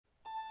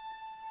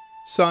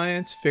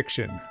Science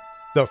fiction,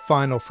 the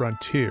final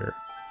frontier.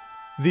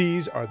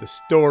 These are the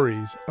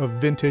stories of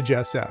vintage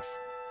SF.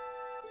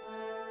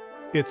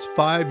 Its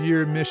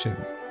 5-year mission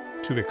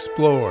to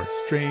explore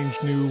strange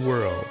new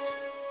worlds,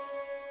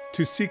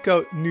 to seek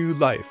out new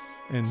life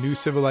and new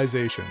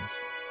civilizations,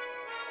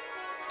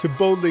 to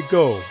boldly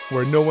go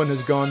where no one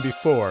has gone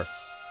before.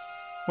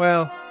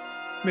 Well,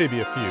 maybe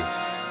a few.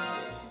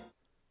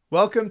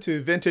 Welcome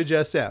to Vintage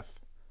SF.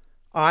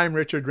 I'm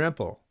Richard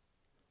Rempel.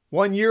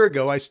 1 year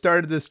ago, I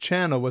started this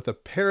channel with a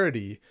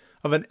parody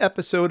of an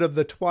episode of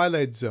The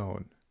Twilight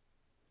Zone.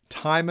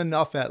 Time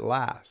enough at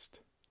last.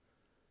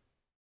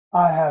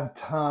 I have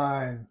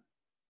time.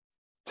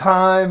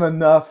 Time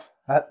enough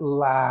at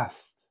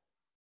last.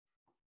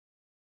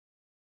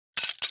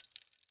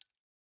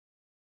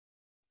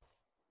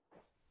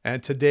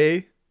 And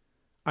today,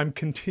 I'm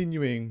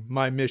continuing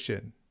my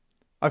mission.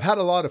 I've had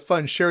a lot of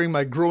fun sharing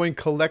my growing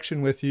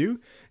collection with you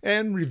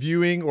and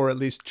reviewing or at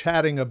least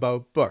chatting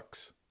about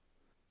books.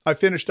 I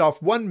finished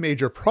off one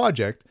major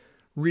project,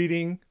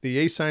 reading the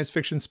A Science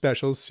Fiction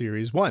Specials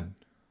Series 1.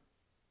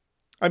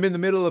 I'm in the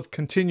middle of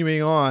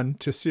continuing on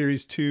to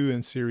Series 2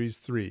 and Series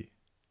 3.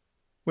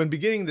 When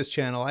beginning this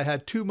channel, I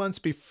had 2 months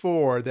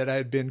before that I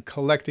had been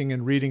collecting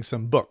and reading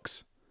some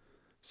books.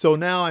 So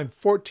now I'm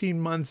 14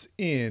 months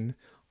in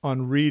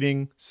on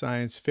reading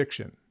science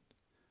fiction.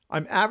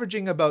 I'm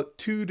averaging about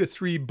 2 to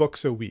 3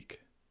 books a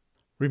week.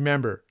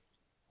 Remember,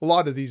 a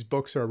lot of these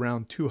books are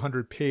around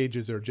 200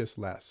 pages or just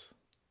less.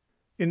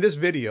 In this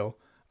video,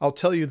 I'll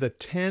tell you the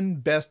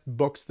 10 best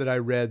books that I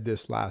read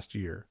this last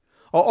year.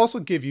 I'll also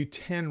give you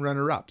 10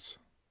 runner-ups.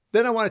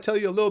 Then I want to tell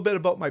you a little bit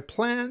about my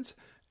plans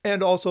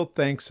and also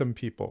thank some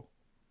people.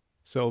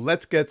 So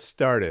let's get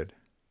started.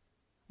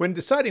 When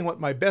deciding what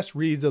my best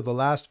reads of the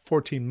last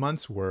 14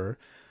 months were,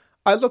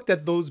 I looked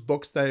at those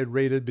books that I had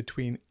rated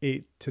between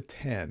 8 to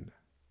 10.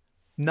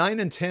 9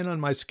 and 10 on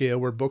my scale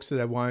were books that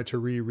I wanted to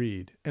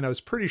reread, and I was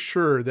pretty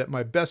sure that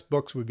my best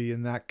books would be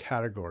in that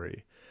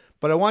category.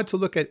 But I wanted to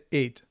look at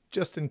 8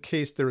 just in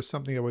case there was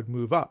something I would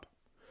move up.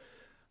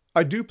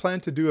 I do plan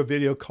to do a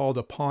video called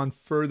Upon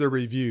Further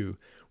Review,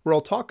 where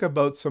I'll talk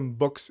about some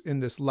books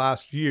in this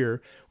last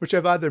year which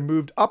have either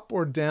moved up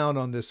or down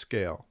on this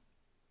scale.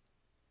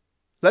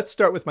 Let's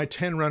start with my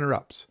 10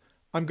 runner-ups.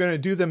 I'm going to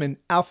do them in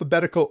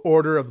alphabetical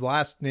order of the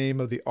last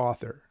name of the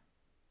author.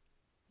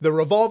 The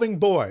Revolving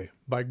Boy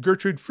by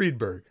Gertrude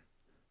Friedberg.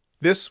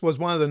 This was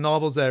one of the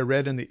novels that I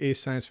read in the A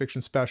Science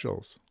Fiction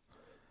Specials.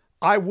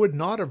 I would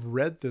not have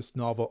read this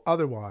novel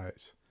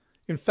otherwise.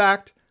 In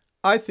fact,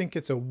 I think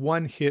it's a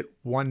one-hit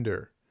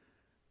wonder.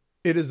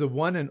 It is the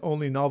one and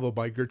only novel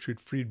by Gertrude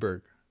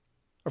Friedberg.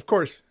 Of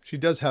course, she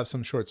does have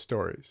some short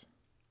stories.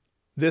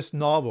 This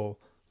novel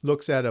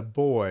looks at a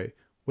boy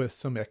with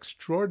some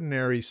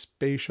extraordinary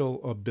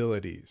spatial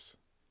abilities.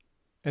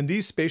 And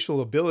these spatial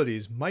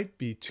abilities might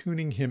be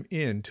tuning him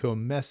in to a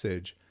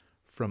message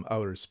from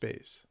outer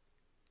space.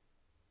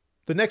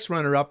 The next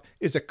runner-up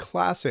is a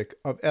classic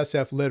of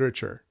SF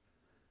literature.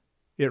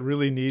 It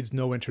really needs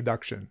no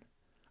introduction.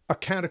 A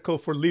Canticle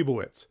for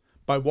Leibowitz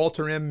by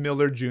Walter M.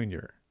 Miller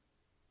Jr.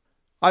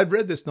 I'd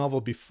read this novel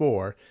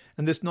before,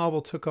 and this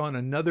novel took on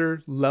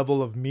another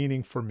level of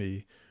meaning for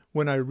me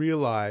when I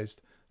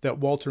realized that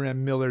Walter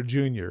M. Miller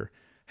Jr.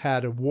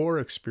 had a war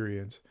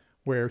experience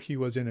where he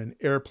was in an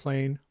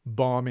airplane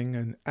bombing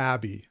an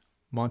abbey,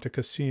 Monte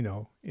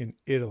Cassino, in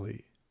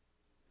Italy.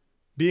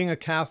 Being a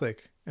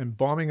Catholic and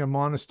bombing a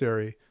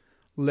monastery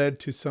led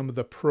to some of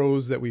the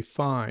prose that we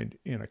find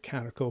in A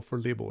Canticle for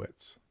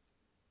Leibowitz.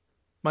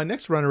 My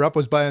next runner-up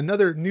was by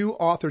another new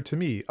author to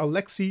me,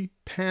 Alexei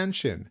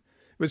Panshin.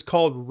 It was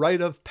called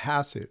Rite of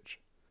Passage.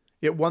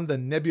 It won the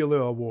Nebula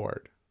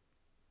Award.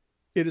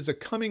 It is a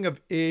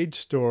coming-of-age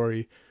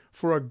story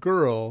for a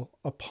girl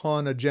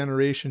upon a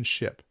generation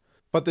ship.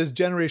 But this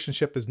generation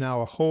ship is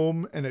now a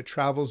home and it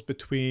travels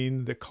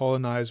between the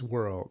colonized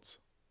worlds.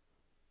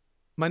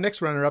 My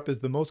next runner-up is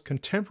the most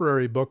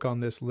contemporary book on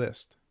this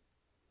list.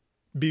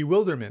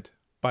 Bewilderment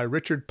by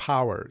Richard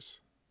Powers.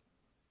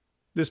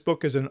 This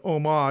book is an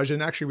homage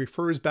and actually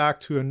refers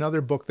back to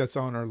another book that's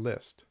on our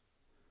list.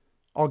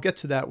 I'll get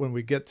to that when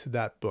we get to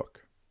that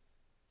book.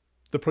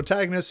 The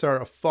protagonists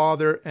are a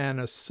father and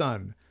a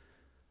son.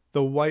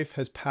 The wife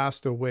has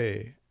passed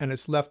away and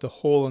it's left a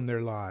hole in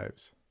their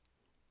lives.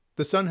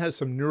 The son has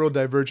some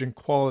neurodivergent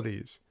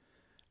qualities,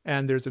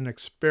 and there's an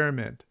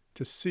experiment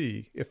to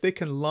see if they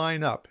can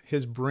line up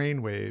his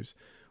brainwaves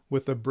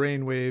with the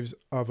brainwaves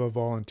of a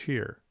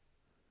volunteer.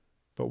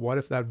 But what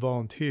if that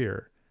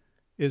volunteer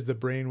is the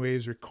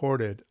brainwaves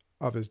recorded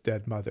of his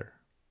dead mother?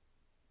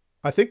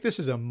 I think this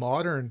is a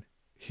modern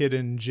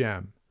hidden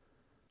gem.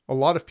 A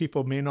lot of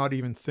people may not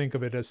even think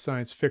of it as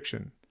science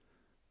fiction,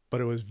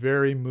 but it was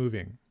very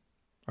moving.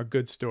 A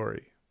good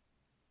story.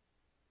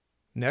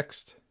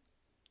 Next,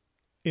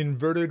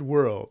 Inverted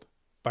World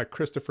by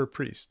Christopher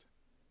Priest.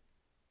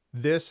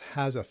 This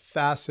has a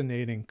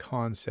fascinating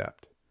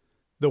concept.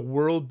 The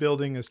world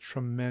building is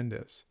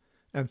tremendous,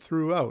 and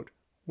throughout,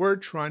 we're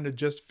trying to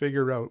just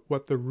figure out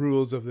what the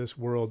rules of this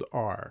world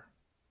are.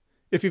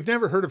 If you've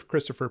never heard of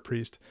Christopher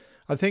Priest,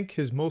 I think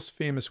his most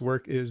famous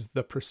work is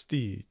The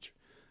Prestige,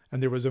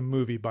 and there was a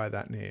movie by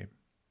that name.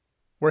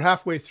 We're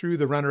halfway through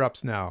the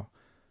runner-ups now.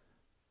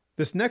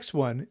 This next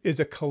one is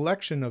a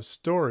collection of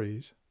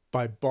stories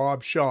by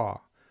Bob Shaw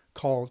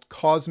called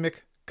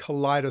Cosmic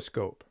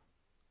Kaleidoscope.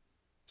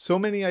 So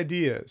many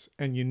ideas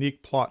and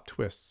unique plot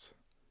twists.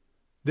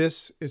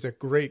 This is a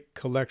great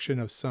collection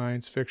of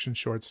science fiction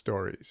short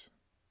stories.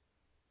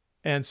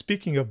 And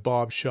speaking of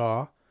Bob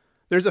Shaw,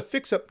 there's a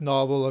fix-up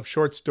novel of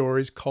short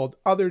stories called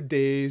Other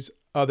Days,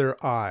 Other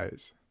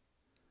Eyes.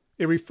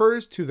 It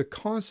refers to the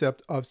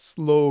concept of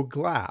slow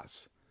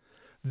glass.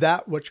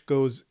 That which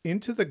goes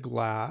into the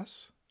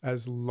glass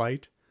as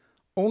light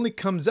only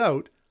comes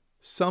out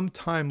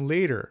sometime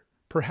later,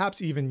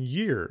 perhaps even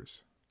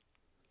years.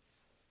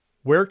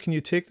 Where can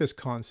you take this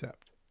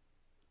concept?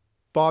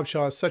 Bob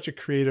Shaw is such a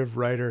creative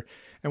writer,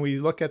 and we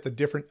look at the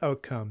different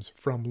outcomes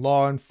from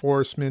law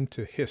enforcement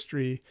to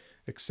history,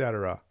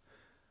 etc.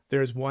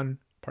 There's one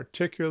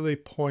particularly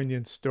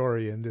poignant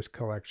story in this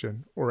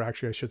collection, or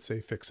actually I should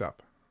say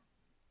fix-up.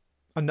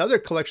 Another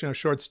collection of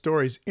short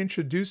stories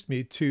introduced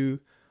me to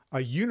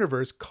a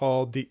universe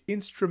called The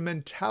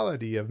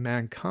Instrumentality of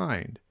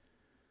Mankind.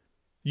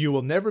 You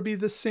Will Never Be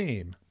the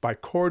Same by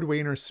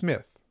Cordwainer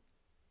Smith.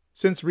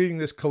 Since reading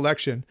this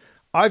collection,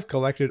 I've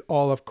collected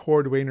all of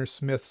Cordwainer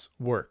Smith's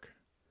work.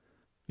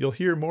 You'll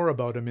hear more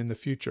about him in the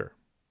future.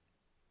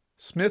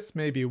 Smith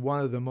may be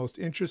one of the most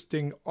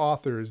interesting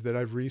authors that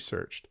I've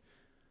researched.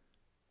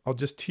 I'll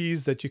just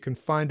tease that you can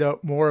find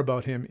out more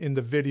about him in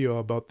the video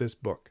about this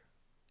book.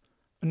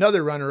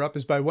 Another runner-up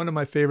is by one of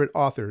my favorite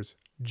authors,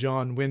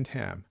 John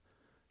Wyndham.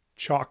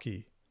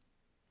 Chalky.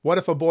 What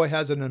if a boy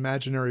has an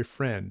imaginary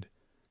friend,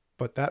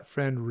 but that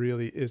friend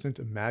really isn't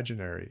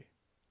imaginary?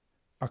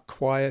 A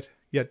quiet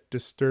yet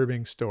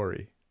disturbing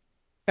story.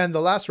 And the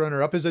last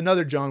runner-up is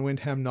another John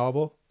Wyndham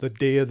novel, The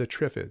Day of the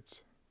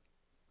Triffids.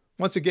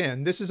 Once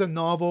again, this is a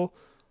novel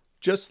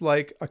just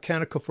like A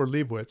Canticle for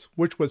Leibowitz,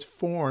 which was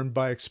formed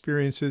by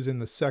experiences in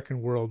the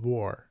Second World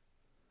War.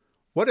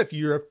 What if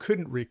Europe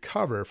couldn't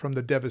recover from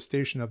the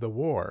devastation of the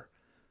war?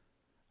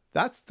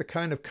 That's the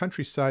kind of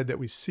countryside that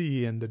we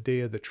see in The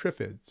Day of the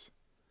Triffids.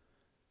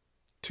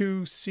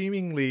 Two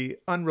seemingly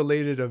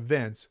unrelated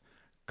events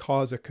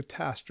cause a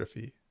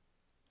catastrophe.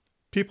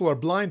 People are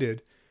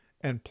blinded,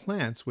 and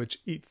plants which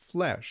eat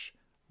flesh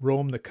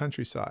roam the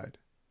countryside.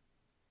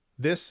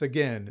 This,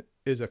 again,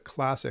 is a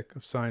classic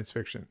of science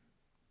fiction.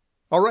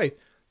 All right,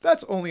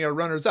 that's only our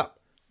runners-up.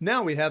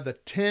 Now we have the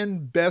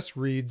 10 best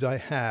reads I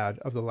had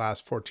of the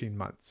last 14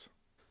 months.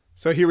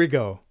 So here we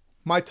go.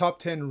 My top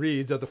 10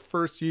 reads of the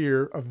first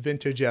year of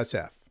vintage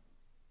SF.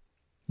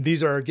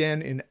 These are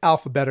again in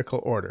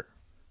alphabetical order.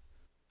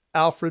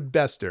 Alfred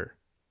Bester,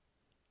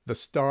 The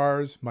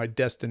Stars, My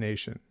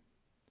Destination.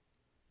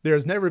 There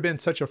has never been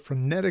such a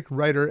frenetic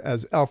writer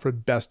as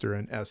Alfred Bester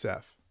in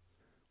SF.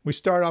 We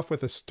start off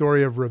with a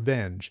story of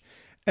revenge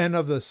and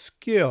of the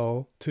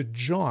skill to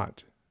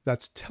jaunt,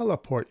 that's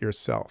teleport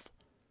yourself.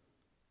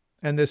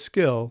 And this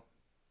skill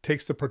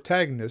takes the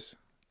protagonist,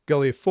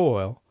 Gully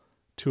Foyle,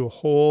 to a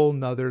whole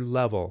nother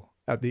level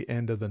at the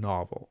end of the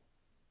novel.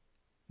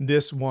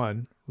 This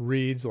one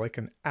reads like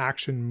an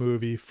action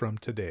movie from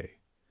today.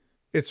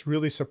 It's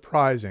really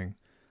surprising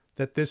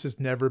that this has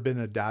never been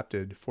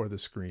adapted for the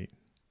screen.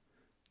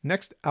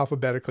 Next,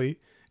 alphabetically,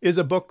 is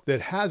a book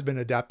that has been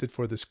adapted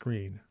for the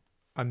screen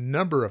a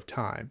number of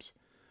times,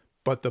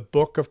 but the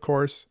book, of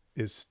course,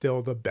 is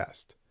still the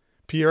best.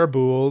 Pierre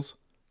Boulle's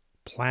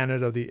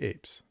Planet of the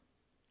Apes.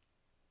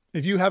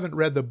 If you haven't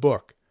read the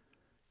book,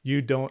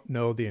 you don't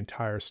know the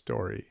entire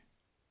story.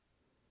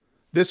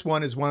 This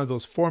one is one of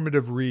those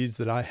formative reads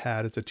that I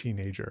had as a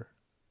teenager.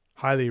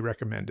 Highly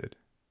recommended.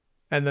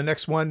 And the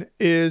next one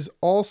is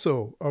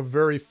also a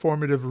very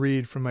formative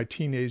read from my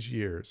teenage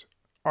years.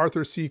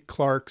 Arthur C.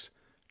 Clarke's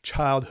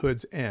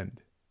Childhood's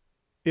End.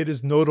 It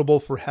is notable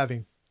for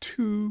having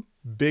two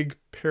big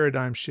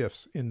paradigm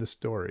shifts in the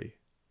story.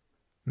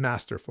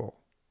 Masterful.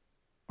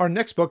 Our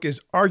next book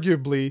is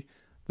arguably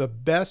the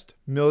best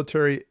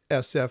military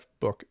SF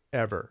book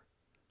ever.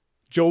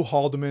 Joe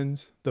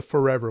Haldeman's The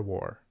Forever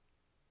War.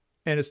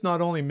 And it's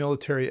not only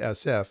military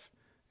SF,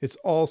 it's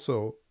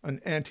also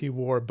an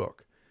anti-war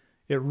book.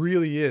 It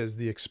really is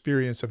the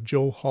experience of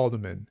Joe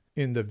Haldeman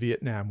in the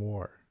Vietnam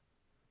War.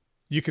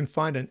 You can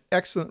find an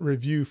excellent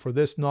review for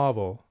this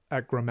novel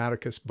at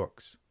Grammaticus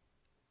Books.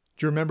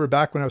 Do you remember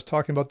back when I was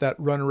talking about that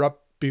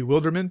runner-up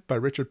Bewilderment by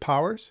Richard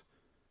Powers?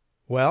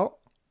 Well,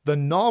 the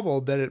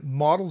novel that it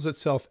models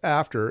itself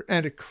after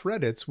and it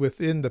credits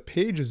within the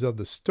pages of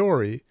the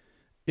story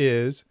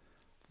is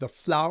The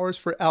Flowers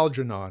for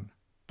Algernon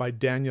by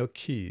Daniel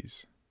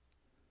Keyes.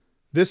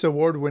 This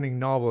award-winning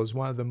novel is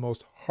one of the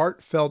most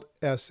heartfelt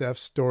SF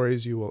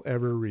stories you will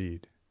ever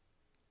read.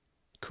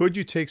 Could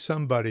you take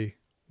somebody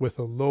with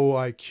a low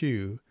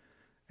IQ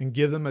and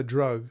give them a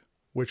drug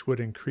which would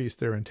increase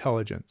their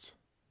intelligence?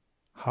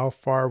 How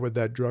far would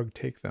that drug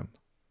take them?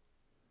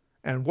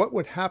 And what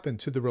would happen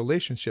to the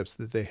relationships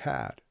that they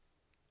had?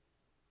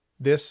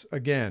 This,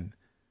 again,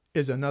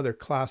 is another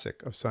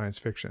classic of science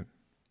fiction.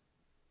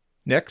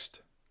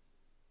 Next,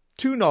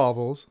 2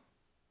 novels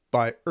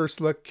by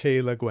Ursula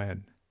K. Le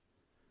Guin.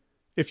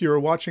 If you are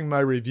watching my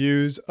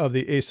reviews of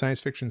the A Science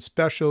Fiction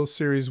Special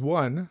Series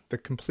 1, the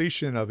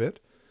completion of it,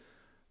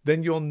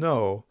 then you'll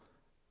know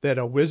that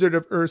A Wizard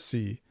of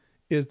Earthsea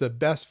is the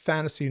best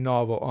fantasy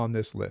novel on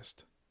this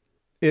list.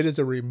 It is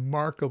a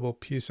remarkable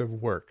piece of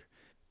work.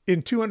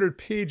 In 200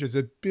 pages,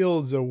 it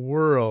builds a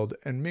world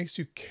and makes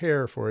you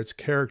care for its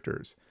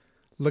characters.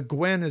 Le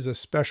Guin is a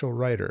special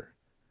writer,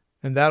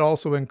 and that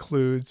also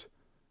includes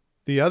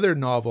the other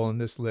novel in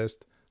this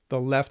list, The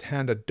Left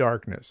Hand of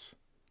Darkness.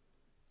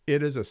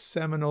 It is a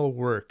seminal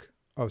work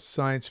of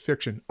science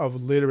fiction,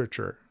 of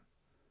literature.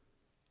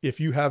 If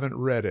you haven't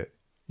read it,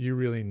 you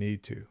really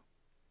need to.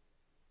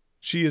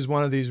 She is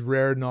one of these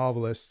rare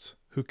novelists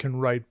who can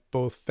write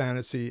both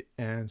fantasy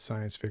and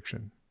science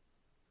fiction.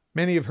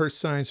 Many of her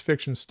science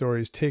fiction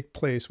stories take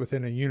place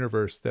within a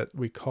universe that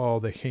we call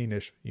the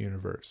Hainish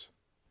universe.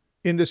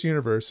 In this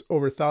universe,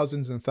 over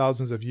thousands and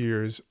thousands of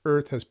years,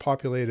 Earth has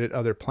populated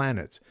other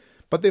planets,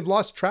 but they've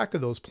lost track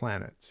of those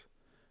planets.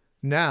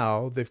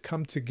 Now they've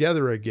come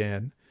together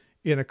again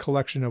in a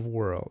collection of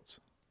worlds.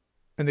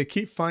 And they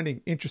keep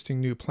finding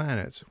interesting new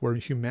planets where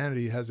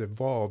humanity has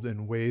evolved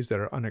in ways that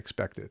are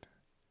unexpected.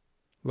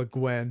 Le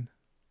Guin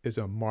is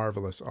a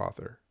marvelous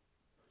author.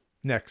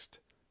 Next,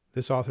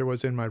 this author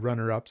was in my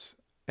runner-ups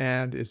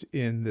and is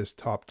in this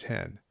top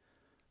 10.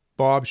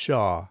 Bob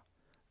Shaw,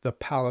 The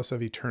Palace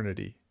of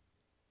Eternity.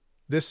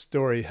 This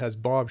story has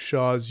Bob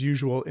Shaw's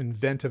usual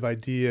inventive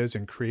ideas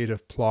and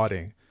creative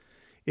plotting.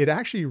 It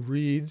actually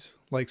reads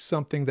like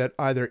something that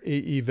either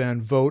A.E.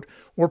 Van Vogt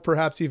or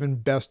perhaps even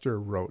Bester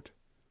wrote.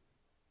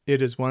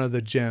 It is one of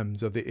the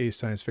gems of the A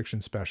Science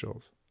Fiction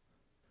Specials.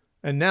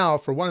 And now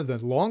for one of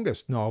the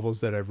longest novels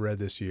that I've read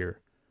this year.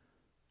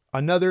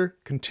 Another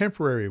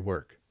contemporary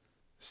work,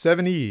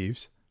 Seven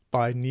Eves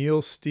by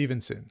Neal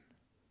Stephenson.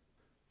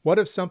 What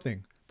if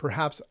something,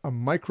 perhaps a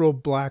micro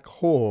black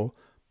hole,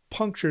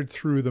 punctured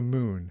through the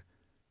moon?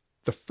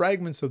 The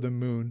fragments of the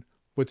moon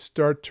would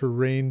start to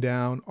rain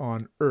down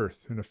on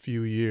Earth in a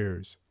few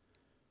years.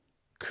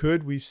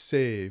 Could we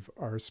save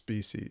our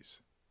species?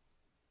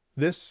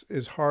 This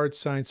is hard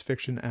science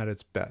fiction at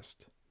its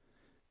best.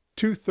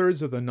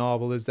 2/3 of the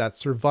novel is that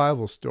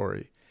survival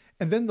story,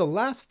 and then the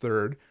last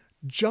third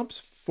jumps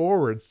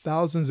forward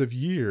thousands of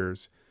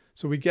years,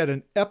 so we get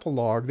an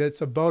epilogue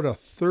that's about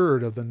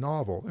 1/3 of the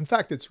novel. In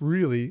fact, it's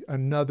really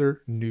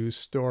another new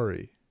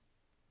story.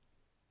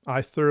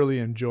 I thoroughly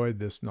enjoyed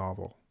this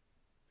novel.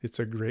 It's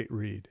a great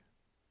read.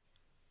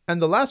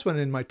 And the last one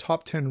in my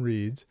top 10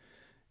 reads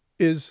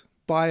is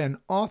by an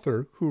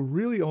author who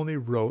really only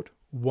wrote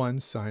one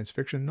science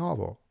fiction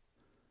novel.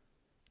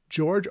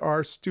 George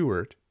R.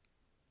 Stewart,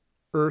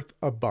 Earth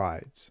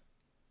Abides.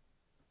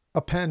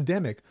 A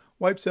pandemic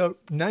wipes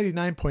out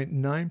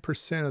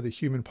 99.9% of the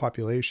human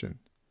population.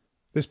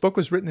 This book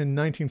was written in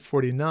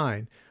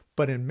 1949,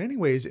 but in many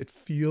ways it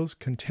feels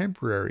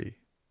contemporary.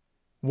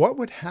 What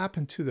would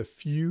happen to the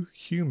few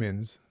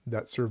humans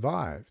that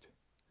survived?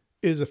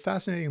 It is a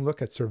fascinating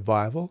look at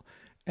survival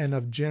and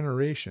of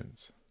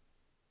generations.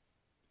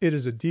 It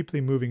is a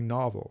deeply moving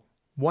novel,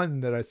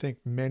 one that I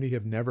think many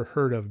have never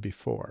heard of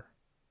before.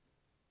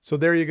 So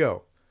there you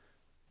go.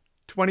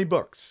 20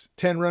 books,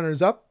 10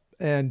 runners-up,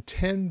 and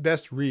 10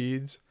 best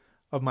reads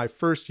of my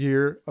first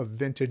year of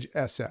vintage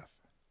SF.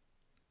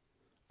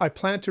 I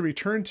plan to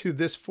return to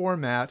this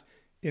format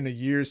in a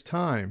year's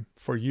time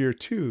for year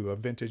 2 of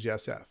vintage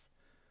SF.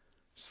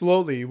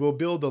 Slowly, we'll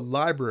build a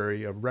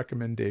library of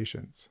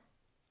recommendations.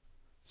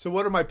 So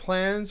what are my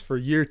plans for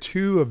year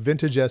 2 of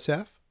vintage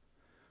SF?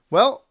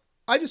 Well,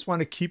 I just want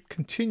to keep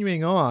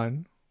continuing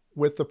on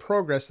with the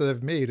progress that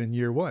I've made in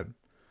year 1.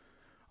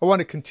 I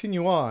want to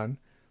continue on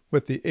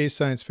with the A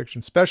Science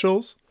Fiction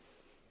Specials.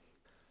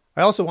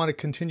 I also want to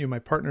continue my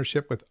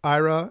partnership with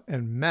Ira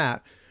and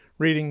Matt,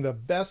 reading the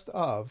best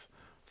of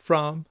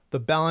from the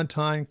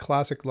Ballantine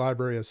Classic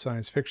Library of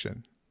Science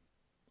Fiction.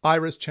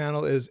 Ira's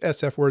channel is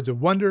SF Words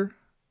of Wonder,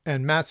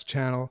 and Matt's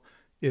channel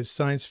is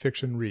Science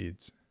Fiction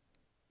Reads.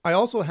 I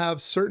also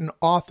have certain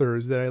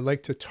authors that I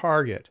like to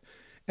target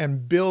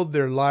and build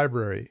their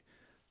library.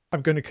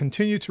 I'm going to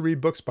continue to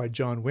read books by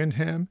John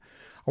Wyndham.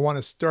 I want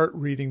to start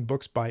reading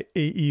books by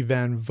A.E.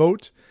 Van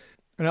Vogt.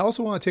 And I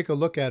also want to take a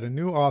look at a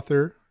new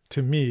author,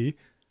 to me,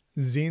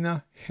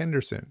 Zena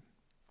Henderson.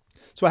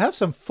 So I have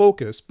some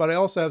focus, but I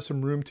also have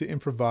some room to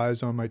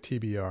improvise on my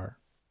TBR.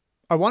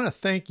 I want to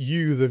thank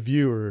you, the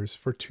viewers,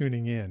 for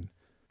tuning in.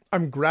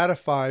 I'm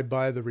gratified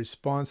by the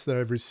response that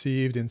I've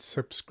received in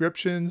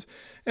subscriptions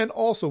and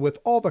also with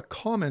all the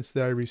comments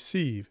that I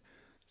receive.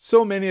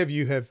 So many of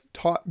you have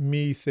taught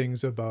me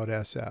things about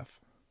SF.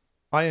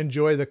 I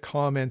enjoy the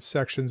comment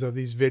sections of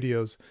these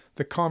videos,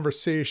 the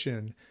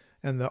conversation,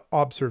 and the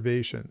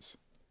observations.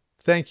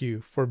 Thank you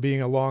for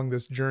being along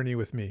this journey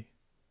with me.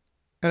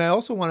 And I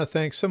also want to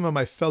thank some of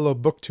my fellow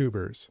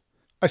booktubers.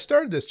 I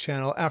started this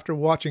channel after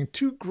watching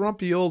 2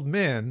 grumpy old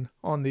men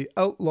on the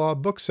Outlaw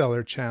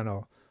Bookseller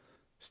channel.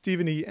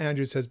 Stephen E.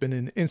 Andrews has been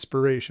an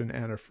inspiration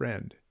and a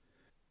friend.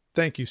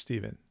 Thank you,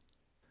 Stephen.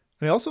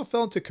 And I also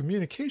fell into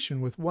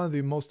communication with one of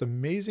the most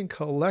amazing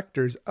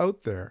collectors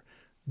out there,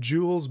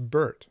 Jules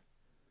Burt.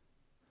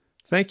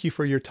 Thank you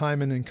for your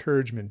time and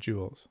encouragement,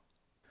 Jules.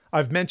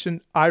 I've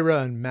mentioned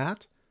Ira and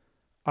Matt.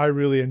 I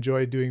really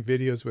enjoy doing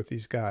videos with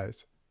these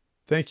guys.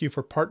 Thank you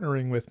for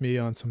partnering with me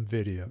on some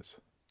videos.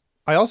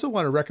 I also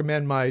want to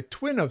recommend my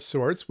twin of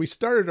sorts. We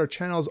started our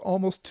channels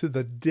almost to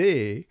the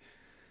day.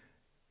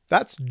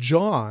 That's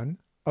John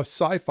of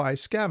Sci-Fi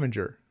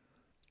Scavenger.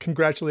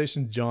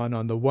 Congratulations, John,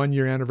 on the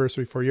 1-year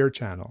anniversary for your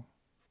channel.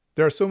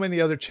 There are so many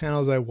other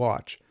channels I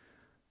watch.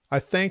 I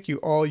thank you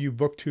all you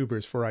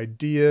booktubers for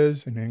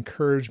ideas and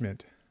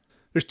encouragement.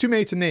 There's too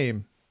many to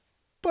name,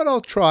 but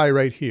I'll try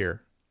right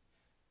here.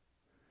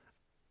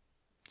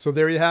 So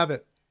there you have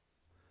it.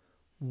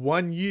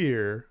 1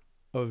 year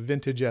of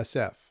vintage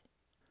SF.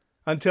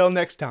 Until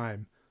next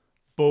time,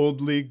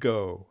 boldly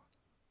go.